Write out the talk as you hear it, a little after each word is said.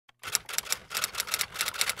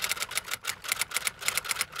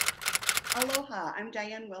Aloha, I'm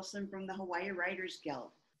Diane Wilson from the Hawaii Writers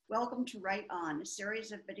Guild. Welcome to Write On, a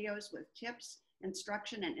series of videos with tips,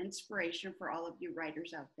 instruction, and inspiration for all of you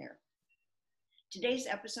writers out there. Today's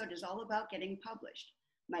episode is all about getting published.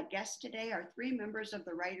 My guests today are three members of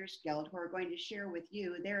the Writers Guild who are going to share with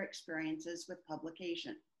you their experiences with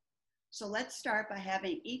publication. So let's start by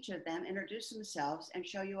having each of them introduce themselves and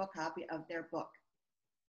show you a copy of their book.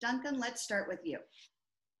 Duncan, let's start with you.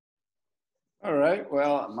 All right,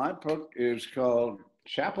 well, my book is called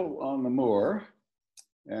Chapel on the Moor,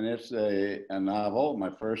 and it's a novel,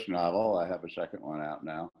 my first novel. I have a second one out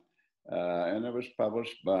now. And it was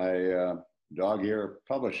published by Dog Ear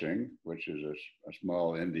Publishing, which is a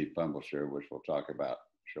small indie publisher, which we'll talk about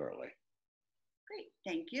shortly. Great,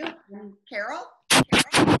 thank you. And Carol?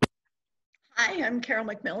 Hi, I'm Carol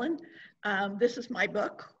McMillan. This is my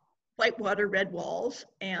book, Whitewater Red Walls,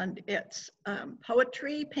 and it's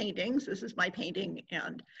poetry, paintings. This is my painting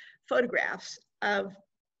and photographs of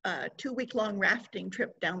a 2-week-long rafting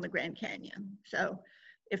trip down the Grand Canyon. So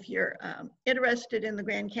if you're interested in the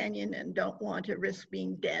Grand Canyon and don't want to risk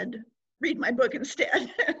being dead, read my book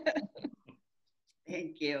instead.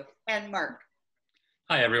 Thank you. And Mark?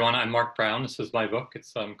 Hi, everyone. I'm Mark Brown. This is my book.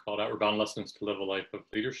 It's called Outward Bound Lessons to Live a Life of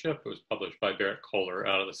Leadership. It was published by Barrett Kohler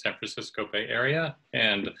out of the San Francisco Bay Area.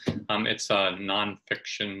 And it's a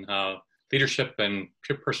nonfiction leadership and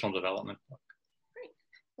personal development book. Great.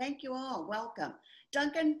 Thank you all. Welcome.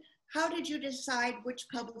 Duncan, how did you decide which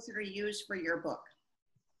publisher to use for your book?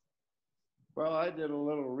 Well, I did a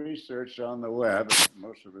little research on the web,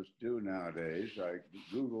 most of us do nowadays. I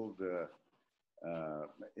Googled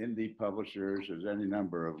indie publishers. There's any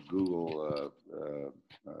number of Google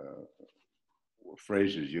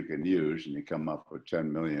phrases you can use, and you come up with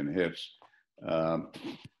 10 million hits.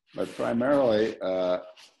 But primarily,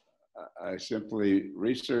 I simply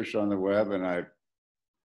researched on the web, and I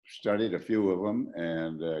studied a few of them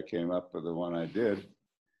and came up with the one I did,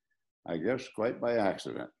 I guess quite by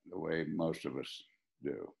accident, the way most of us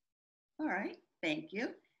do. All right, thank you.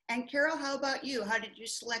 And Carol, how about you? How did you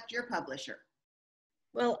select your publisher?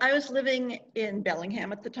 Well, I was living in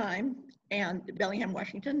Bellingham at the time, and Bellingham,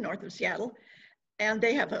 Washington, north of Seattle. And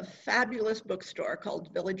they have a fabulous bookstore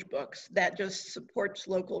called Village Books that just supports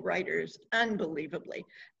local writers unbelievably.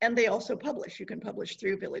 And they also publish. You can publish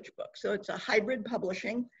through Village Books. So it's a hybrid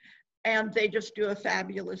publishing, and they just do a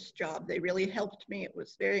fabulous job. They really helped me. It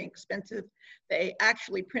was very expensive. They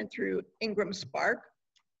actually print through Ingram Spark.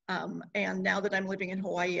 And now that I'm living in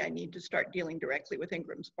Hawaii, I need to start dealing directly with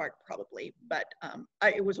Ingram Spark probably. But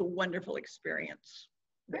it was a wonderful experience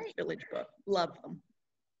with Village Book. Love them.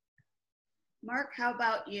 Mark, how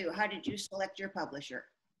about you? How did you select your publisher?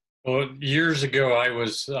 Well, years ago, I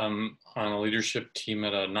was on a leadership team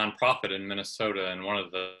at a nonprofit in Minnesota, and one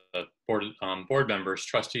of the board members,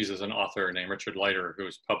 trustees, is an author named Richard Leiter, who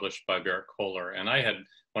was published by Barrett Kohler. And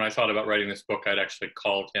when I thought about writing this book, I'd actually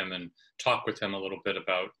called him and talked with him a little bit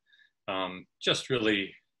about just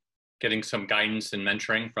really getting some guidance and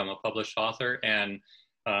mentoring from a published author. And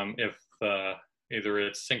if either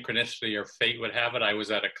it's synchronicity or fate would have it, I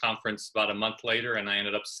was at a conference about a month later, and I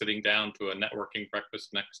ended up sitting down to a networking breakfast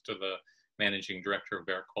next to the managing director of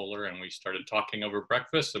Barrett Kohler, and we started talking over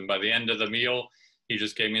breakfast. And by the end of the meal, he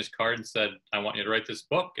just gave me his card and said, "I want you to write this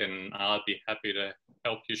book, and I'll be happy to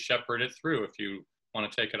help you shepherd it through if you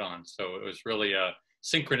want to take it on." So it was really a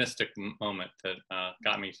synchronistic moment that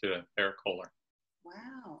got me to Barrett Kohler.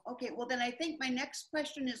 Wow. Okay. Well, then I think my next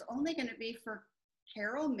question is only going to be for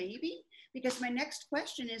Carol, maybe, because my next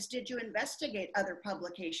question is, did you investigate other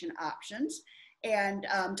publication options? And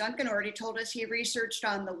Duncan already told us he researched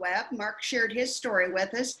on the web. Mark shared his story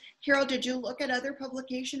with us. Carol, did you look at other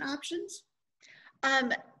publication options?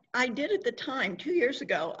 I did at the time. 2 years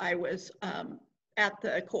ago, I was at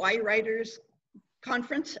the Kauai Writers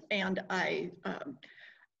Conference, and I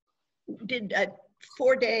did a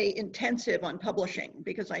 4-day intensive on publishing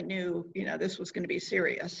because I knew, this was going to be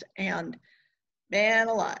serious. And man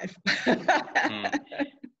alive.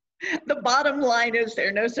 The bottom line is there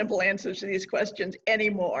are no simple answers to these questions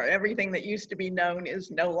anymore. Everything that used to be known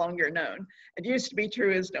is no longer known. It used to be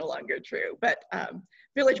true is no longer true. But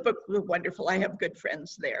Village Book was wonderful. I have good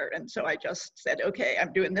friends there. And so I just said, okay,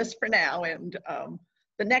 I'm doing this for now. And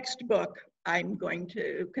the next book, I'm going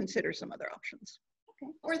to consider some other options.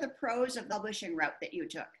 Okay. Or the pros of the publishing route that you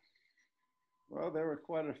took? Well, there were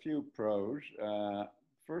quite a few pros.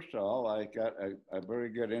 First of all, I got a very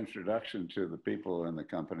good introduction to the people in the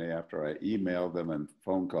company after I emailed them and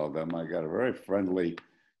phone called them. I got a very friendly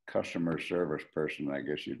customer service person, I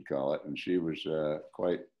guess you'd call it, and she was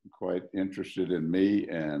quite interested in me,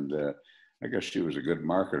 and I guess she was a good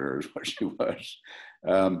marketer is what she was.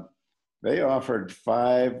 They offered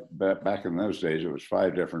five, back in those days, it was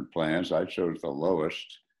five different plans. I chose the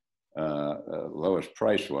lowest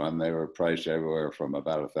price one. They were priced everywhere from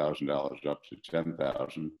about $1,000 up to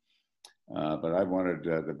 $10,000. But I wanted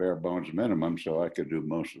the bare bones minimum so I could do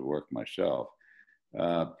most of the work myself.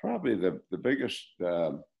 Probably the biggest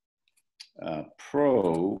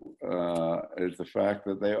pro is the fact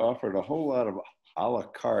that they offered a whole lot of a la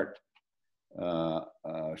carte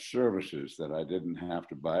services that I didn't have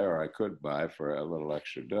to buy or I could buy for a little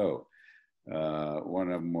extra dough.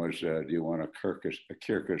 One of them was, do you want a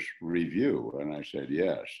Kirkus review? And I said,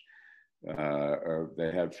 yes. Or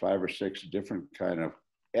they had 5 or 6 different kind of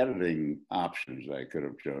editing options I could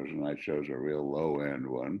have chosen. I chose a real low end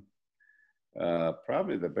one.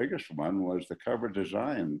 Probably the biggest one was the cover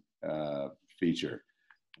design feature.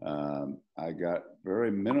 I got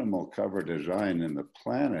very minimal cover design in the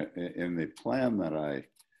plan that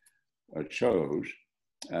I chose,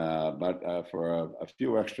 but for a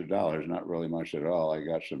few extra dollars, not really much at all, I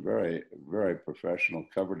got some very, very professional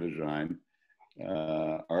cover design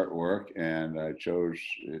artwork, and I chose,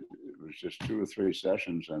 it was just 2 or 3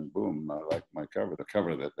 sessions, and boom, I liked my cover, the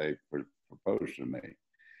cover that they proposed to me.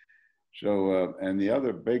 So, and the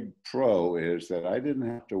other big pro is that I didn't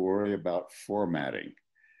have to worry about formatting.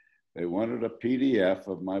 They wanted a PDF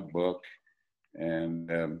of my book, and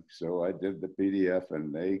so I did the PDF,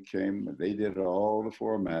 and they did all the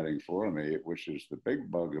formatting for me, which is the big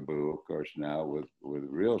bugaboo, of course, now with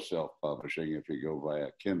real self-publishing. If you go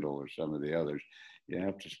via Kindle or some of the others, you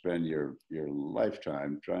have to spend your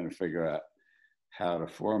lifetime trying to figure out how to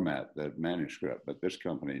format that manuscript, but this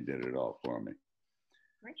company did it all for me.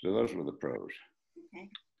 Great. So those were the pros. Okay.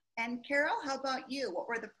 And Carol, how about you? What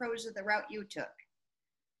were the pros of the route you took?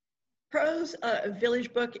 Pros of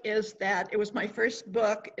Village Book is that it was my first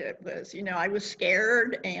book. It was, you know, I was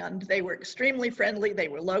scared, and they were extremely friendly. They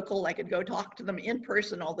were local. I could go talk to them in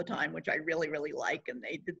person all the time, which I really, really like, and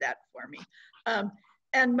they did that for me.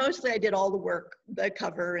 And mostly I did all the work, the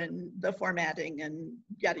cover and the formatting and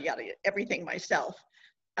yada, yada, everything myself.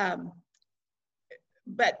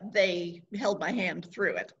 But they held my hand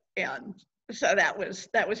through it. And so that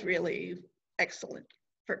was really excellent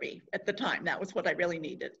for me at the time. That was what I really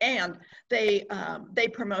needed. And they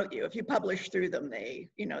promote you. If you publish through them, they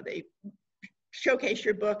showcase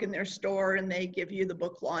your book in their store, and they give you the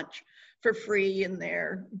book launch for free in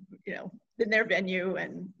their, in their venue.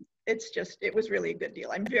 And it was really a good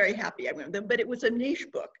deal. I'm very happy I went with them, but it was a niche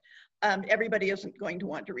book. Everybody isn't going to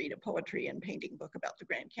want to read a poetry and painting book about the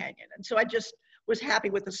Grand Canyon. And so I just was happy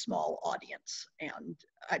with a small audience, and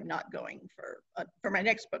I'm not going for my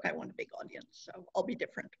next book, I want a big audience. So I'll be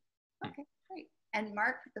different. Okay, great. And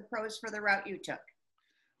Mark, the pros for the route you took?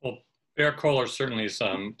 Well, Berrett-Koehler certainly is,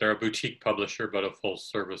 they're a boutique publisher, but a full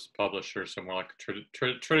service publisher, so more like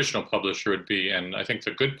a traditional publisher would be. And I think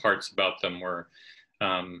the good parts about them were,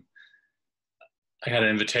 I had an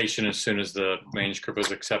invitation as soon as the manuscript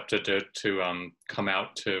was accepted to come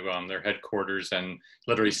out to their headquarters and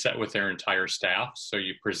literally sit with their entire staff. So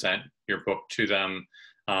you present your book to them,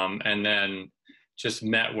 and then just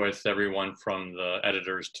met with everyone from the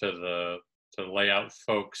editors to the layout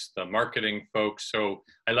folks, the marketing folks. So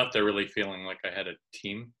I left there really feeling like I had a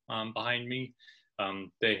team behind me.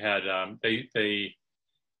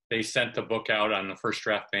 They sent the book out on the first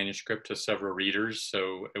draft manuscript to several readers.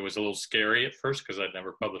 So it was a little scary at first because I'd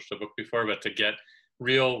never published a book before, but to get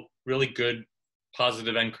really good,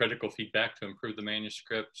 positive and critical feedback to improve the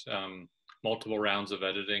manuscript, multiple rounds of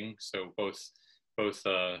editing. So both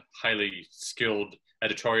highly skilled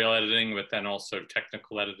editorial editing, but then also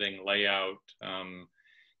technical editing, layout.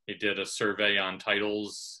 They did a survey on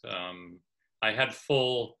titles. I had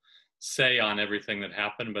full say on everything that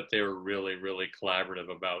happened, but they were really, really collaborative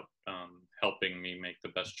about helping me make the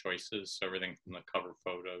best choices. So everything from the cover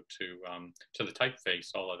photo to the typeface,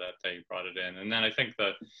 all of that, they brought it in. And then I think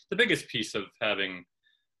the biggest piece of having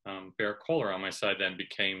Berrett-Koehler on my side then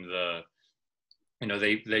became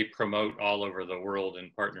they promote all over the world in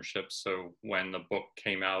partnerships. So when the book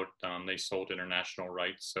came out, they sold international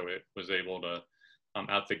rights. So it was able to,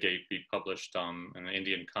 out the gate, be published in the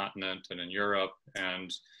Indian continent and in Europe.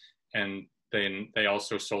 And then they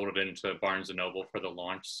also sold it into Barnes & Noble for the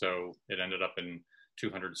launch. So it ended up in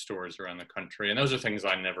 200 stores around the country. And those are things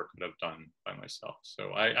I never could have done by myself.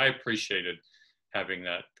 So I appreciated having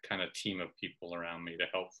that kind of team of people around me to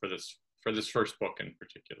help for this first book in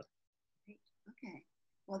particular. Okay.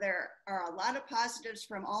 Well, there are a lot of positives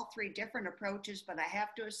from all 3 different approaches, but I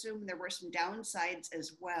have to assume there were some downsides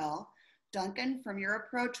as well. Duncan, from your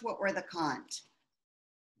approach, what were the cons?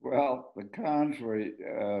 Well, the cons were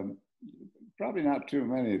probably not too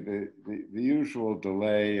many. The usual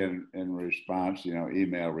delay in response,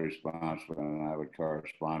 email response when I would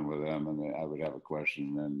correspond with them and I would have a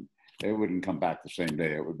question and it wouldn't come back the same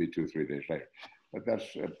day. It would be 2-3 days later. But that's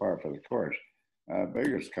par for the course.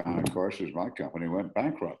 Biggest con, of course, is my company went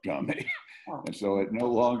bankrupt on me. And so it no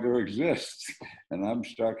longer exists. And I'm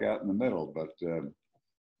stuck out in the middle, but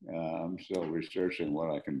I'm still researching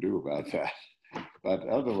what I can do about that. But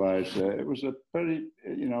otherwise, it was a pretty,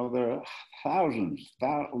 there are thousands,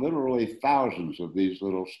 literally thousands of these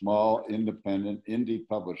little small independent indie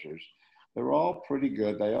publishers. They're all pretty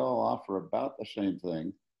good. They all offer about the same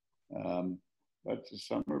thing. But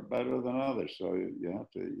some are better than others. So you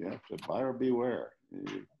have to buyer beware.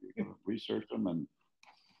 You can research them and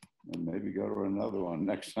maybe go to another one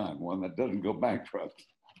next time, one that doesn't go bankrupt.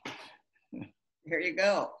 There you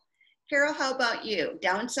go. Carol, how about you?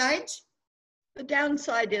 Downsides? The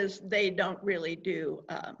downside is they don't really do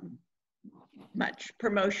much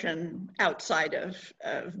promotion outside of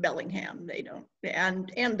Bellingham. They don't,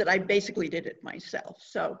 and that I basically did it myself.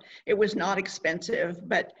 So it was not expensive,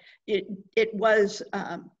 but it was,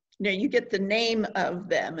 you get the name of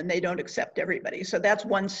them and they don't accept everybody. So that's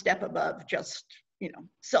one step above just,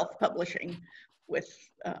 self-publishing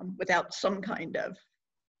without some kind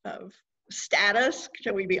of status,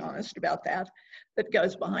 shall we be honest about that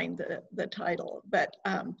goes behind the title. But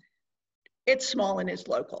it's small and it's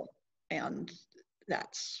local. And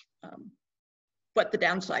that's what the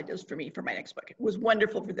downside is for me for my next book. It was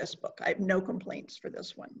wonderful for this book. I have no complaints for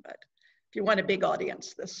this one, but if you want a big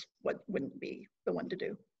audience, this wouldn't be the one to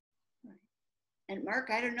do. And Mark,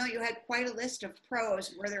 I don't know, you had quite a list of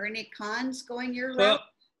pros. Were there any cons going your route? Well,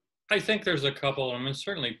 I think there's a couple. I mean,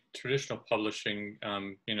 certainly traditional publishing,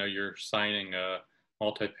 you're signing a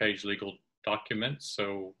multi-page legal document.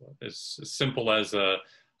 So it's as simple as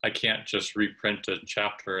I can't just reprint a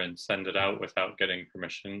chapter and send it out without getting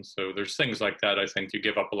permission. So there's things like that. I think you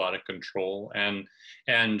give up a lot of control, and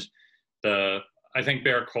I think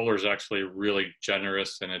Berrett-Koehler is actually really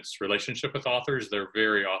generous in its relationship with authors. They're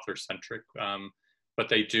very author centric, but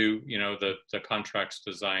they do, the contract's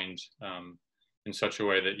designed in such a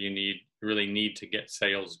way that you really need to get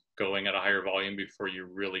sales going at a higher volume before you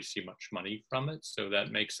really see much money from it. So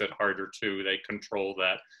that makes it harder too. They control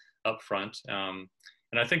that up front.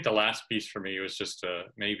 And I think the last piece for me was just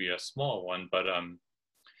maybe a small one, but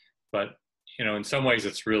in some ways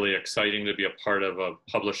it's really exciting to be a part of a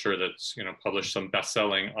publisher that's published some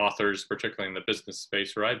best-selling authors, particularly in the business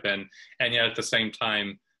space where I've been, and yet at the same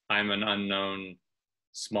time I'm an unknown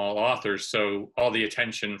small author. So all the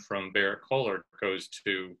attention from Berrett-Koehler goes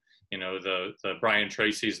to the Brian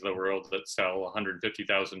Tracy's of the world that sell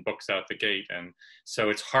 150,000 books out the gate, and so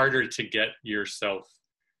it's harder to get yourself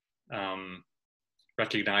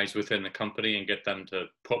recognized within the company and get them to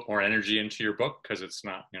put more energy into your book, because it's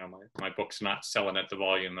not, my book's not selling at the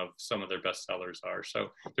volume of some of their bestsellers are. So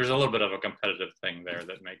there's a little bit of a competitive thing there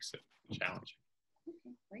that makes it challenging.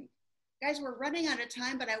 Okay, great. Guys, we're running out of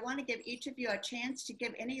time, but I want to give each of you a chance to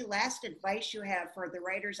give any last advice you have for the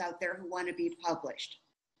writers out there who want to be published.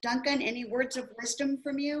 Duncan, any words of wisdom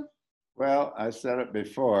from you? Well, I said it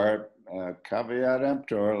before, caveat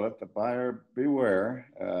emptor, let the buyer beware.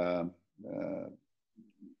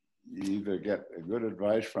 You either get good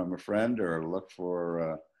advice from a friend or look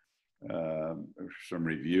for some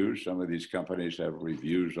reviews. Some of these companies have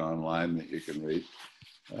reviews online that you can read.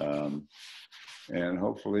 And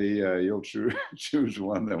hopefully you'll choose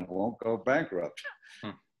one that won't go bankrupt.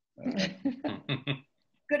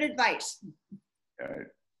 Good advice. Right.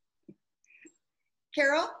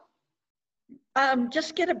 Carol?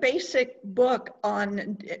 Just get a basic book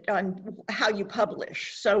on how you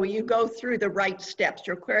publish. So you go through the right steps,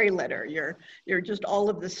 your query letter, your just all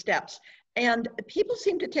of the steps. And people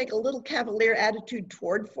seem to take a little cavalier attitude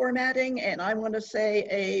toward formatting, and I want to say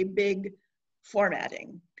a big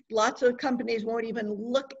formatting. Lots of companies won't even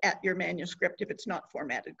look at your manuscript if it's not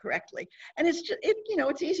formatted correctly. And it's just,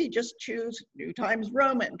 it's easy. Just choose New Times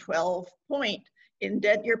Roman, 12 point,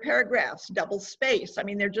 indent your paragraphs, double space. I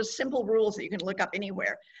mean, they're just simple rules that you can look up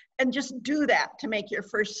anywhere. And just do that to make your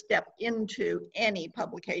first step into any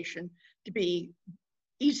publication to be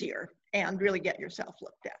easier and really get yourself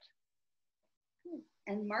looked at.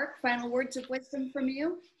 And Mark, final words of wisdom from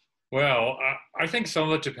you? Well, I think some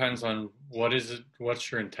of it depends on what's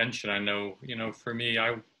your intention. I know, for me,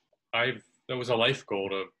 that was a life goal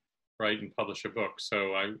to write and publish a book.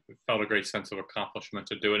 So I felt a great sense of accomplishment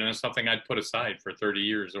to do it. And it's something I'd put aside for 30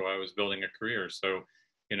 years while I was building a career. So,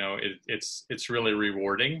 it's really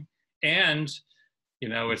rewarding. And,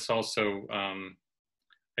 it's also,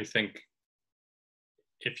 I think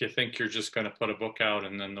if you think you're just going to put a book out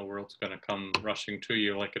and then the world's going to come rushing to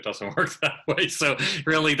you, like, it doesn't work that way. So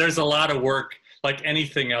really, there's a lot of work, like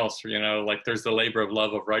anything else, you know, like there's the labor of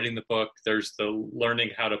love of writing the book. There's the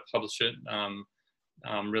learning how to publish it,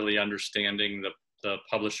 really understanding the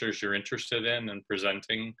publishers you're interested in and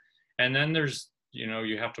presenting. And then there's, you know,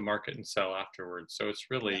 you have to market and sell afterwards. So it's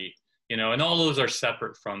really, you know, and all those are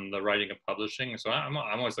separate from the writing and publishing. So I'm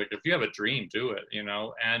always like, if you have a dream, do it, you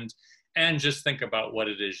know, and just think about what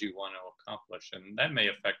it is you want to accomplish. And that may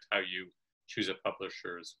affect how you choose a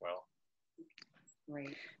publisher as well.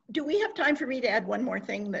 Great. Do we have time for me to add one more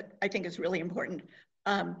thing that I think is really important?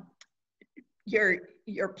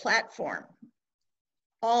 Your platform.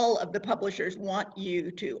 All of the publishers want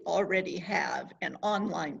you to already have an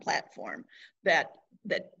online platform that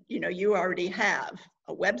you know, you already have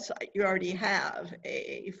a website, you already have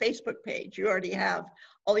a Facebook page, you already have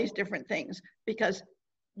all these different things, because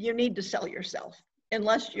you need to sell yourself.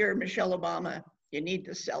 Unless you're Michelle Obama, you need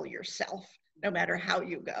to sell yourself, no matter how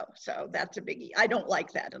you go. So that's a biggie. I don't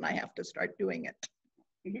like that, and I have to start doing it.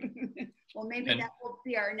 Well, maybe that will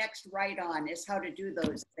be our next write on, is how to do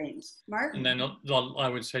those things. Mark? And then I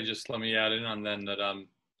would say, just let me add in on then that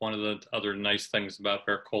one of the other nice things about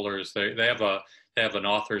Berrett-Koehler is they have an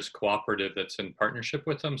authors cooperative that's in partnership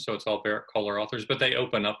with them. So it's all Berrett-Koehler authors, but they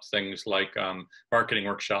open up things like marketing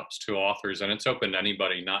workshops to authors, and it's open to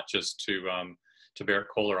anybody, not just to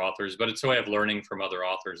Berrett-Koehler authors, but it's a way of learning from other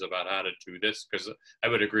authors about how to do this. Because I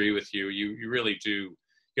would agree with you, you really do,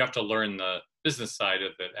 you have to learn the business side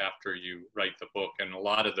of it after you write the book. And a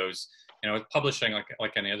lot of those, you know, with publishing,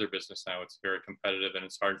 like any other business now, it's very competitive, and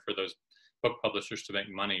it's hard for those book publishers to make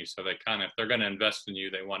money. So they kind of, if they're going to invest in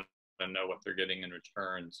you, they want to know what they're getting in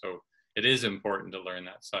return. So it is important to learn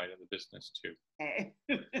that side of the business too. Okay.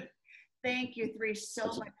 Thank you three so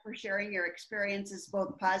much for sharing your experiences,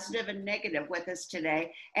 both positive and negative, with us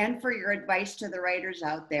today, and for your advice to the writers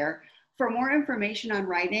out there. For more information on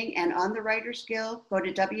writing and on the Writers Guild, go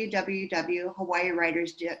to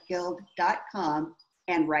www.hawaiiwritersguild.com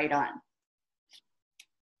and write on.